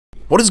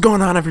What is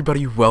going on,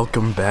 everybody?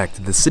 Welcome back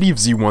to the City of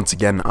Z once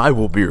again. I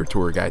will be your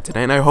tour guide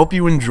today, and I hope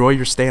you enjoy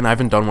your stay, and I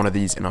haven't done one of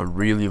these in a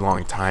really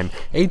long time.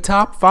 A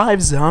top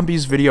 5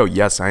 zombies video.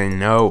 Yes, I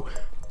know,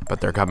 but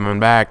they're coming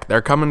back.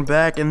 They're coming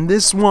back, and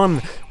this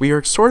one, we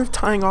are sort of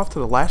tying off to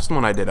the last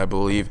one I did, I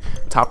believe.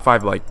 Top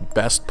 5, like,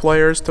 best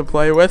players to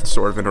play with,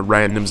 sort of in a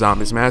random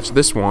zombies match.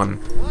 This one,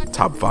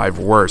 top 5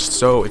 worst.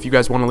 So if you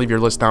guys want to leave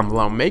your list down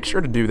below, make sure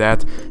to do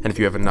that, and if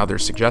you have another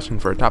suggestion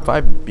for a top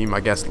 5, be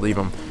my guest, leave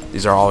them.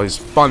 These are always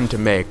fun to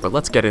make, but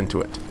let's get into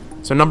it.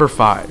 So number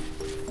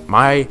 5,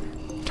 my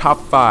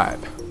top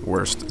 5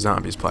 worst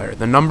zombies player.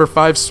 The number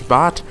 5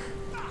 spot,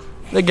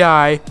 the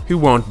guy who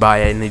won't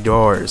buy any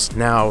doors.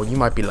 Now, you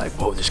might be like,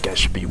 whoa, this guy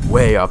should be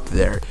way up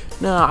there.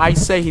 No, I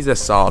say he's a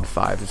solid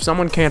 5. If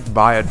someone can't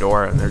buy a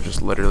door and they're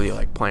just literally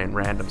like playing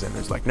randoms and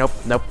there's like, nope,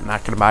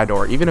 not gonna buy a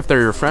door. Even if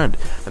they're your friend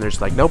and they're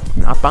just like, nope,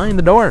 not buying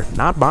the door,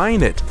 not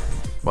buying it.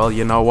 Well,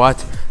 you know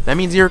what? That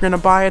means you're going to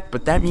buy it,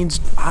 but that means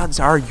odds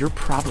are you're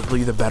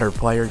probably the better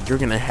player. You're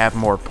going to have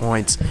more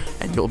points,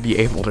 and you'll be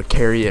able to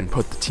carry and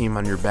put the team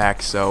on your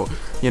back. So,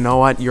 you know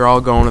what? You're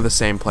all going to the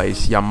same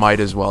place. You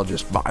might as well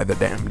just buy the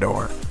damn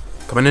door.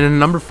 Coming in at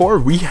number 4,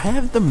 we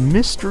have the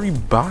mystery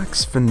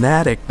box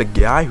fanatic, the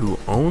guy who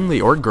only,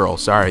 or girl,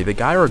 sorry, the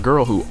guy or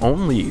girl who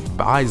only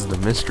buys the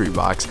mystery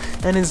box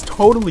and is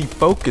totally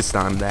focused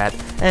on that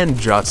and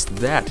just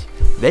that.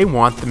 They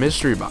want the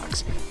mystery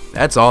box.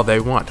 That's all they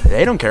want.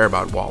 They don't care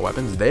about wall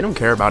weapons. They don't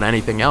care about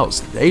anything else.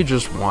 They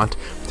just want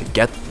to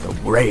get the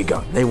ray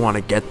gun. They want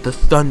to get the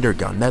thunder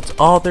gun. That's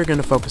all they're going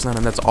to focus on,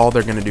 and that's all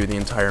they're going to do the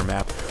entire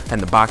map.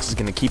 And the box is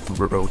going to keep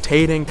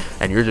rotating,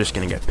 and you're just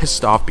going to get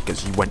pissed off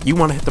because when you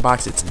want to hit the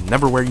box, it's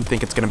never where you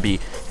think it's going to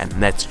be, and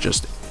that's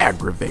just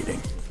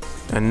aggravating.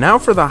 And now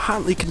for the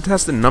hotly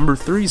contested number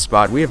 3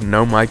 spot, we have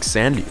no Mike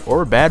Sandy,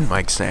 or bad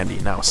Mike Sandy.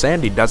 Now,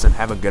 Sandy doesn't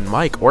have a good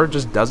mic, or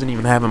just doesn't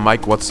even have a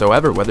mic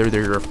whatsoever, whether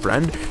they're your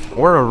friend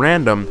or a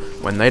random.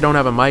 When they don't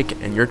have a mic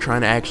and you're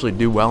trying to actually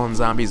do well in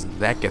zombies,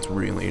 that gets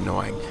really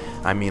annoying.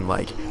 I mean,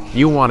 like,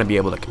 you want to be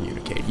able to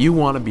communicate, you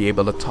want to be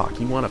able to talk,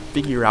 you want to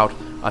figure out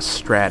a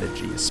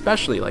strategy,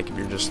 especially like if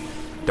you're just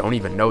don't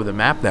even know the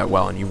map that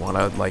well and you want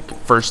to, like,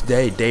 first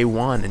day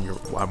 1, and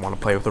I want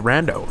to play with a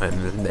rando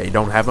and they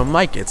don't have a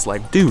mic. It's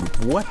like,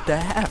 dude, what the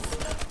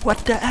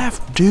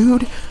F,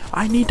 dude?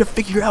 I need to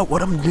figure out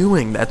what I'm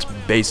doing. That's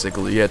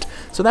basically it.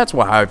 So that's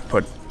why I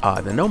put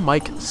the no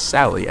mic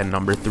Sally at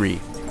number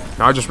 3.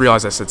 Now I just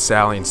realized I said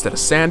Sally instead of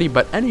Sandy,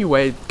 but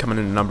anyway, coming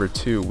in at number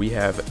 2, we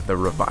have the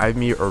revive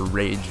me or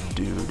rage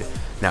dude.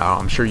 Now,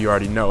 I'm sure you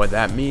already know what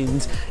that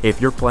means.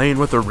 If you're playing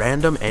with a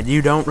random and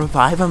you don't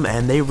revive them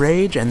and they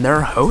rage and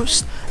they're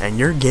host and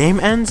your game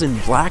ends in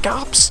Black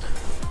Ops,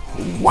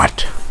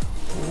 what?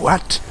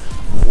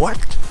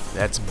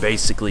 That's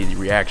basically the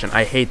reaction.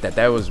 I hate that.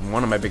 That was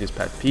one of my biggest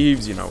pet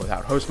peeves, you know,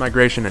 without host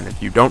migration, and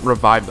if you don't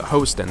revive the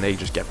host and they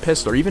just get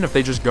pissed, or even if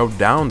they just go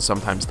down,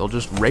 sometimes they'll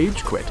just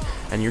rage quit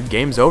and your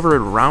game's over at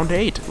round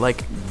 8.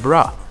 Like,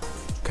 bruh.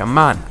 Come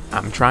on,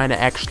 I'm trying to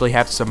actually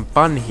have some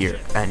fun here,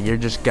 and you're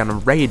just gonna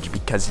rage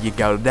because you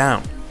go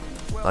down.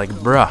 Like,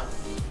 bruh.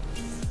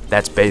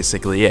 That's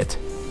basically it.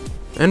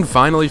 And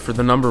finally, for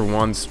the number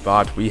 1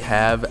 spot, we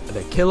have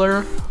the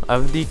killer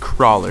of the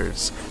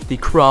crawlers. The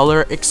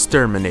crawler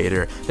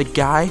exterminator. The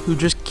guy who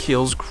just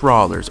kills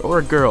crawlers, or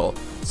a girl.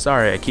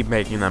 Sorry, I keep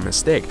making that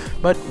mistake.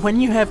 But when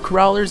you have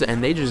crawlers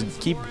and they just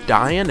keep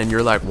dying, and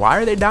you're like, why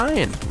are they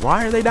dying?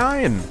 Why are they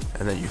dying?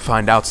 And then you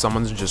find out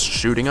someone's just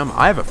shooting them.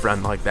 I have a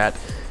friend like that.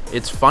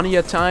 It's funny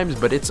at times,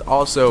 but it's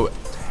also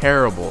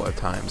terrible at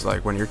times.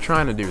 Like, when you're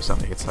trying to do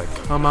something, it's like,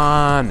 come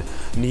on,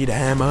 need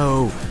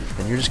ammo.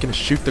 And you're just gonna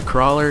shoot the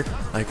crawler?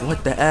 Like,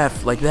 what the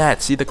F? Like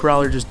that. See, the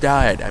crawler just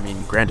died. I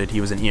mean, granted,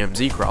 he was an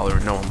EMZ crawler,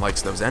 and no one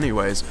likes those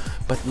anyways.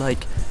 But,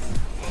 like,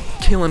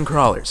 killing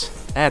crawlers.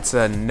 That's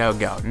a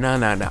no-go.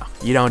 No.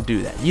 You don't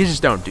do that. You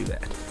just don't do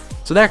that.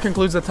 So that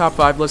concludes the top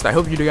 5 list. I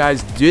hope you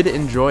guys did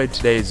enjoy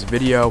today's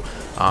video.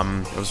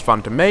 It was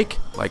fun to make.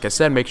 Like I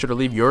said, make sure to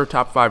leave your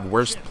top 5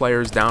 worst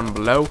players down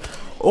below.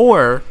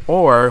 Or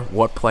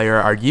what player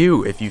are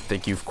you if you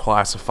think you've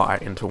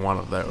classified into one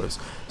of those.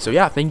 So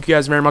yeah, thank you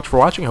guys very much for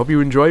watching. I hope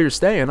you enjoy your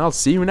stay, and I'll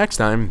see you next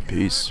time.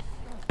 Peace.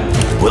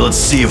 Well, let's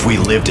see if we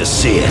live to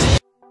see it.